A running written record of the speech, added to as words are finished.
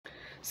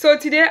So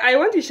today I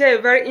want to share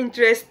a very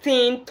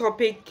interesting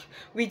topic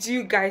with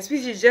you guys,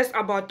 which is just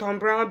about Tom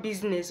Brown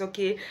business.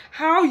 Okay,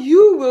 how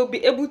you will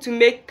be able to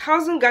make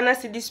 1,000 Ghana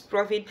cedis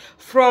profit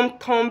from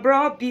Tom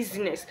Brown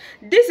business.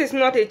 This is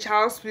not a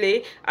child's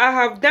play. I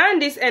have done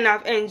this and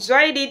I've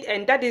enjoyed it,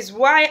 and that is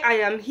why I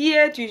am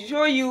here to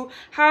show you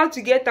how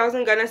to get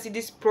 1,000 Ghana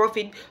cedis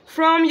profit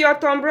from your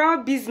Tom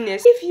Brown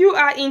business. If you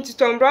are into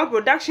Tom Brown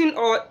production,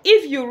 or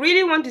if you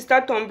really want to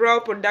start Tom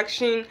Brown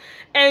production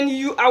and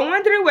you are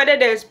wondering whether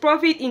there is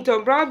profit in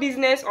Tom Brown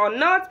business or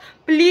not,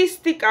 please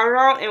stick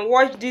around and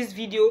watch this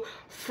video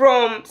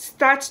from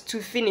start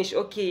to finish.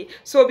 Okay,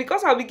 so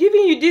because I'll be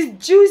giving you these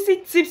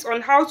juicy tips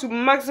on how to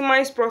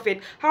maximize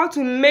profit, how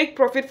to make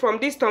profit from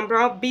this Tom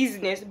Brown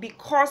business,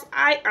 because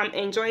I am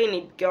enjoying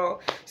it,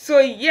 girl. So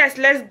yes,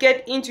 let's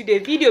get into the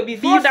video.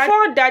 Before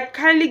that,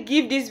 kindly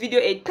give this video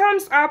a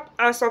thumbs up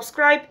and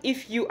subscribe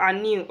if you are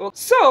new. Okay?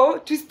 So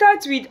to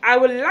start with, I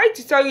would like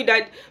to tell you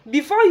that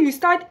before you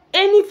start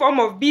any form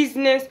of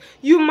business,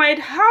 you might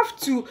have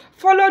to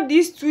follow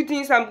these two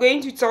things I'm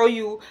going to tell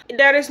you.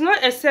 There is no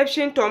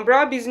exception. Tom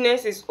Brown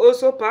business is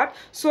also part,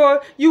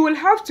 so you will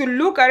have to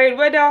look at it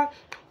whether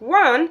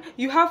one,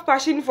 you have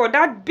passion for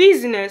that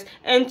business,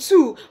 and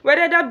two,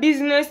 whether that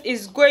business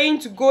is going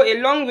to go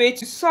a long way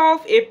to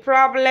solve a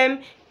problem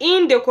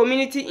in the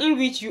community in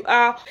which you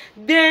are.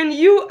 Then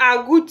you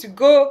are good to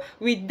go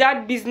with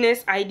that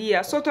business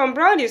idea. So Tom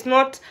Brown is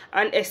not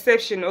an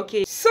exception.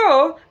 Okay,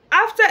 so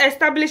after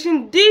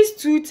establishing these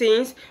two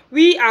things,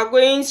 we are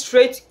going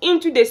straight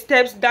into the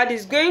steps that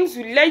is going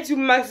to let you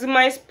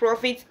maximize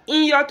profit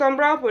in your Tom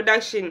Brown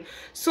production.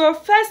 So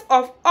first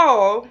of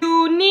all,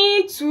 you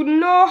need to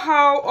know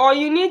how, or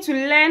you need to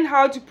learn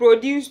how to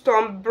produce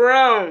Tom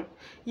Brown.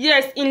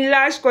 Yes, in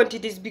large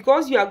quantities,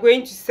 because you are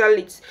going to sell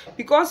it,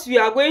 because you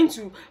are going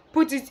to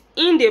put it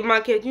in the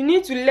market. You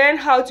need to learn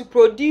how to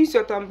produce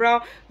your Tom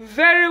Brown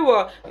very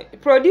well.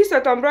 Produce a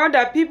Tom Brown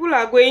that people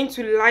are going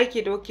to like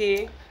it.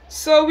 Okay,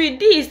 so with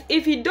this,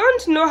 if you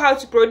don't know how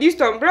to produce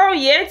Tom Brown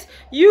yet,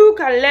 you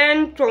can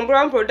learn Tom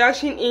Brown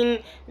production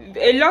in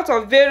a lot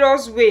of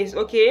various ways.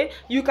 Okay,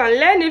 you can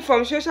learn it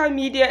from social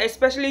media,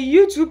 especially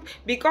YouTube,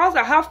 because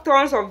I have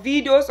tons of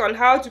videos on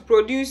how to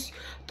produce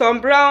Tom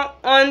Brown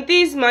on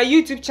this my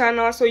YouTube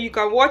channel, so you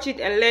can watch it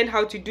and learn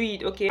how to do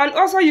it. Okay, and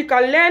also you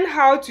can learn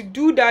how to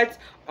do that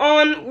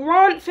on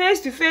one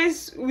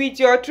face-to-face with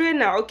your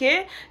trainer.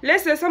 Okay,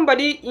 let's say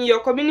somebody in your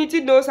community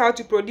knows how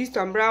to produce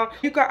Tom Brown,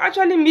 you can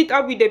actually meet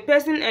up with the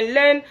person and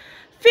learn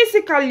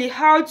physically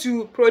how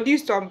to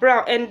produce Tom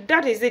Brown, and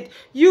that is it.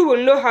 You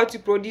will know how to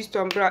produce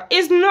Tom Brown.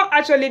 It's not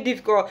actually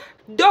difficult,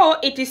 though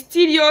it is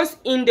tedious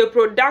in the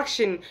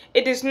production.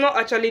 It is not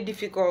actually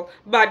difficult,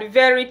 but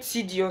very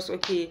tedious.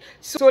 Okay,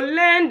 so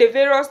learn the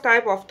various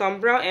type of Tom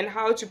Brown and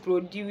how to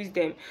produce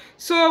them.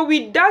 So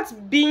with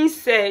that being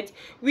said,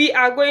 we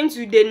are going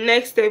to the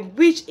next step,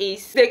 which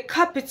is the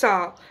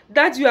capital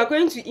that you are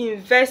going to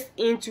invest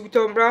into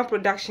Tom Brown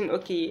production.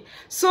 Okay,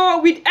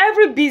 so with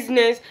every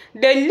business,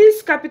 the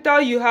least capital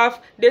you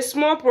have, the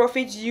small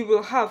profit you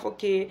will have.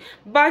 Okay,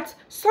 but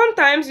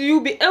sometimes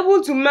you'll be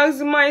able to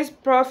maximize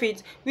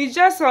profit with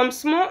just some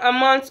small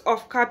amounts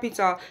of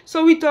capital.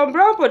 So with Tom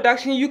Brown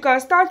production, you can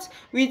start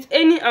with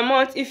any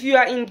amount. If you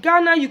are in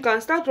Ghana, you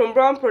can start Tom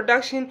Brown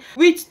production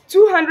with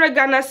 200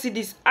 Ghana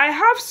cedis. I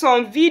have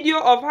some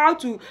video of how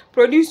to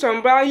produce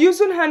Tom Brown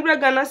using 100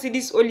 Ghana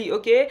cedis only.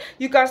 Okay,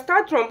 you can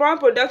start Tom Brown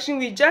production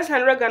with just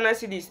 100 Ghana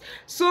cedis.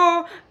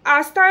 So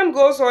as time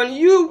goes on,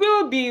 you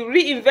will be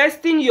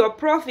reinvesting your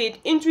profit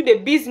into the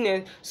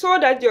business so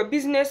that your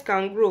business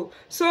can grow.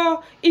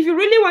 So if you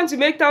really want to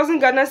make 1,000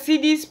 Ghana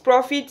cedis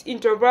profit in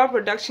Tom Brown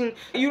production,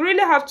 you really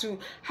have to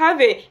have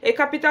a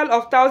capital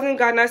of 1,000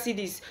 Ghana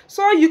cedis,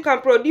 so you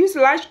can produce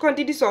large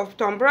quantities of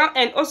Tom Brown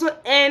and also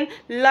earn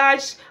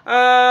large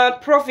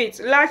profits,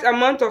 large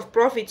amount of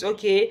profits.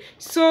 Okay,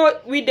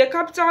 so with the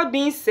capital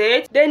being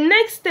said, the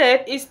next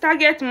step is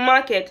target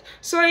market.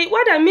 So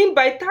what I mean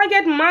by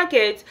target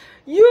market,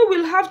 you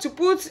will have to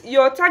put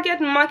your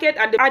target market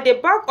at the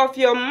back of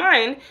your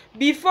mind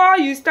before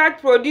you start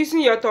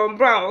producing your Tom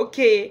Brown.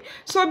 Okay,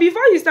 so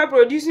before you start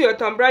producing your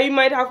Tom Brown, you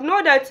might have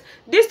known that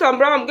this Tom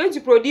Brown, I'm going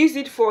to produce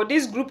it for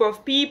this group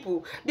of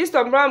people. This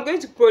Tom Brown, I'm going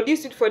to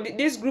produce it for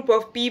this group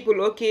of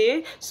people.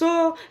 Okay,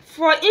 so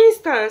for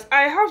instance,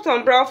 I have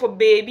Tom Brown for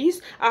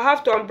babies, I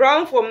have Tom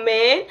Brown for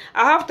men,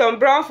 I have Tom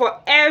Brown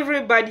for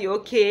everybody.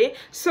 Okay,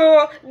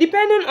 so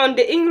depending on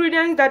the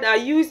ingredients that are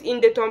used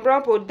in the Tom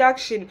Brown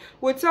production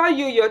will tell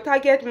you your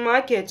target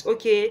market.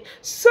 Okay,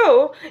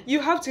 so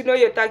you have to know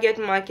your target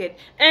market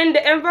and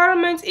the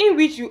environment in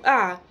which you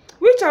are.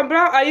 Which Tom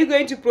Brown are you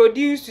going to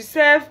produce to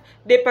serve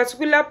the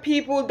particular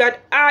people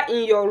that are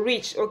in your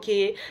reach?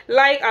 Okay,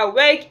 like I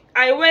work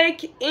I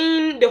work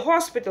in the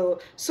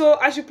hospital, so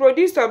I should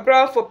produce Tom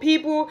Brown for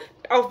people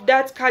of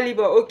that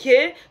caliber.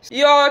 Okay,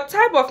 your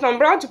type of Tom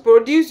Brown to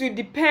produce will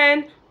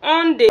depend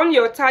on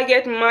your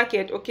target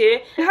market.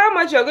 Okay, and how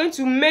much you're going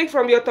to make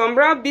from your Tom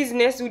Brown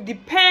business will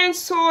depend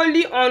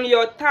solely on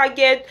your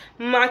target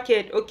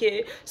market.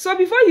 Okay, so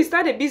before you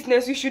start a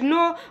business, you should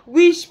know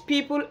which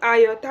people are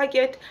your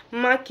target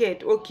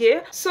market.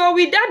 Okay, so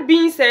with that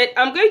being said,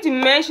 I'm going to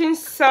mention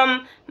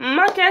some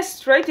market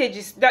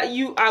strategies that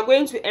you are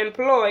going to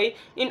employ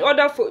in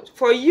order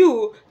for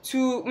you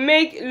to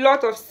make a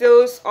lot of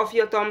sales of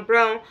your Tom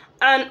Brown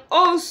and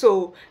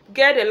also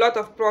get a lot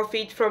of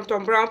profit from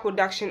Tom Brown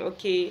production.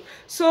 Okay,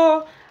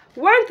 so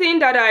one thing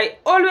that I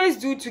always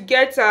do to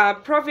get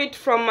profit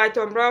from my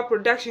Tom Brown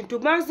production, to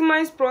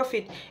maximize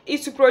profit,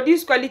 is to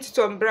produce quality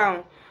Tom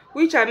Brown,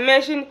 which I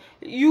mentioned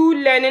you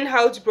learning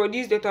how to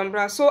produce the Tom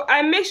Brown. So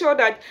I make sure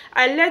that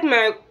I let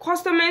my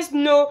customers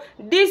know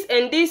this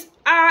and this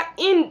are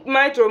in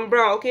my Tom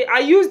Brown. Okay, I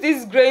use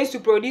these grains to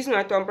produce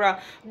my Tom Brown.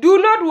 Do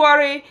not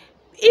worry.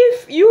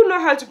 If you know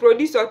how to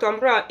produce your Tom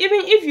Brown,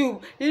 even if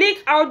you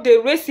leak out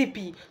the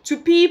recipe to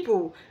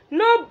people,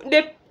 no,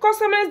 the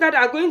customers that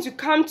are going to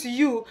come to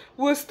you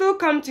will still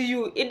come to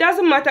you. It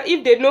doesn't matter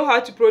if they know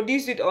how to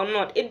produce it or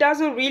not. It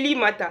doesn't really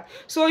matter.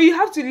 So you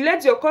have to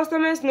let your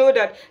customers know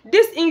that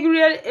this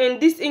ingredient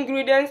and these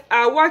ingredients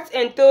are what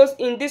entails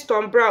in this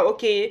Tom Brown.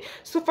 Okay,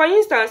 so for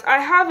instance, I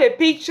have a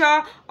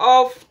picture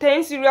of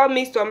 10 cereal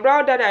mixed Tom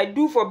Brown that I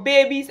do for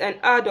babies and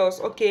adults.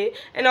 Okay,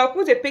 and I'll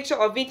put a picture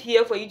of it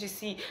here for you to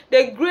see.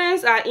 The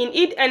grains are in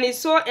it and it's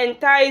so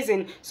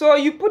enticing. So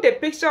you put a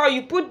picture,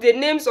 you put the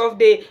names of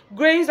the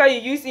grains that you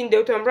use in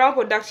the Tom Brown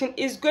production,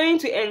 is going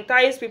to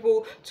entice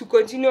people to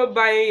continue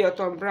buying your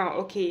Tom Brown.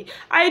 Okay,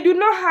 I do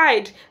not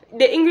hide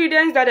the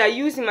ingredients that I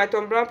use in my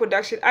Tom Brown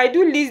production. I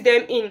do list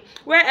them in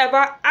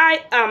wherever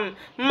I am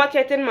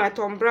marketing my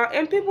Tom Brown,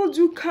 and people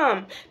do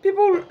come.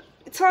 People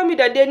tell me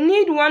that they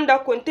need one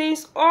that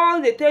contains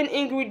all the 10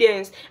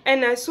 ingredients,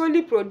 and I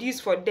solely produce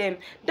for them.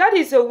 That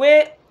is a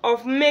way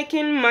of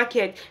making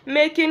market,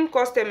 making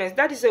customers.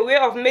 That is a way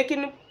of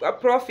making a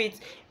profit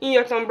in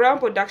your Tom Brown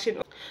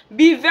production.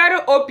 Be very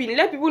open.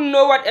 Let people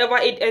know whatever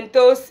it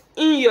entails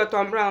in your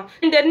Tom Brown.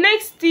 And the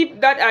next tip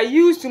that I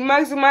use to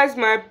maximize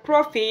my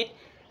profit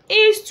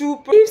is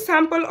to give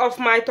sample of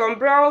my Tom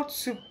Brown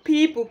to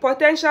people,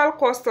 potential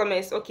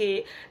customers.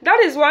 Okay, that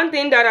is one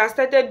thing that I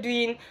started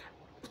doing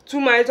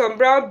to my Tom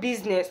Brown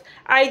business.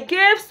 I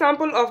gave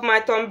sample of my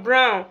Tom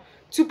Brown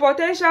to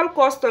potential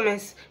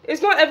customers.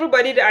 It's not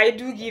everybody that I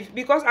do give,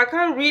 because I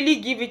can't really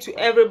give it to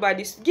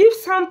everybody. Give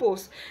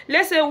samples.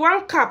 Let's say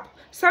 1 cup,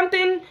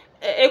 something,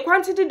 a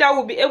quantity that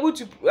will be able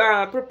to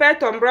prepare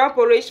Tom Brown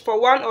porridge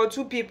for 1 or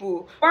 2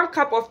 people. 1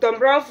 cup of Tom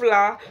Brown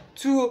flour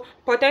to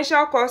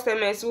potential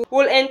customers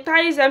will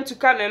entice them to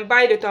come and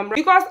buy the Tom Brown,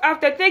 because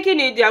after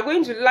taking it, they are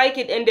going to like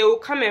it and they will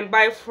come and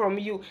buy from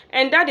you.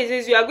 And that is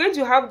it. You are going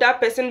to have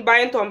that person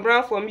buying Tom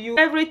Brown from you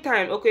every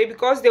time. Okay,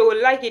 because they will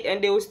like it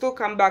and they will still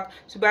come back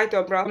to buy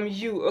Tom Brown from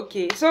you.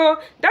 Okay, so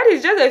that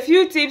is just a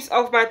few tips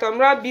of my Tom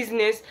Brown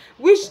business,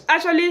 which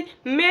actually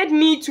made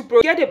me to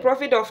get a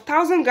profit of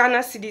 1,000 Ghana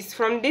cedis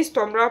from this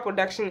Tom Brown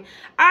production.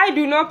 I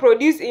do not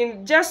produce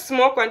in just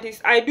small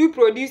quantities. I do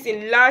produce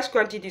in large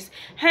quantities,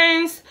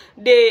 hence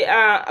the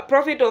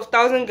profit of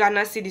 1,000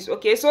 Ghana cedis.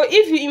 Okay, so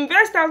if you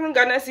invest 1,000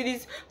 Ghana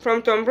cedis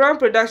from Tom Brown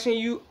production,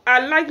 you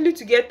are likely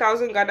to get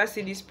 1,000 Ghana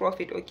cedis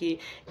profit. Okay,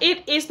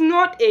 it is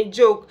not a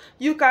joke.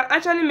 You can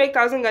actually make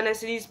 1,000 Ghana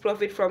cedis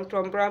profit from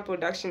Tom Brown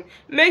production.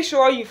 Make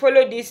sure you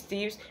follow these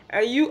tips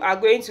and you are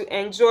going to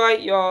enjoy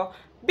your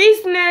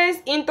business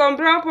in Tom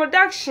Brown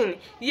production.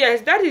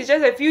 Yes, that is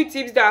just a few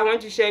tips that I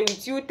want to share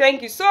with you.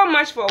 Thank you so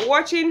much for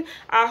watching.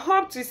 I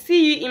hope to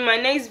see you in my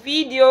next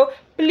video.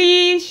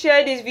 Please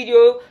share this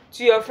video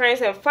to your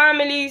friends and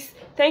families.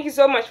 Thank you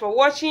so much for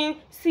watching.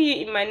 See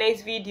you in my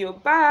next video.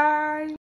 Bye.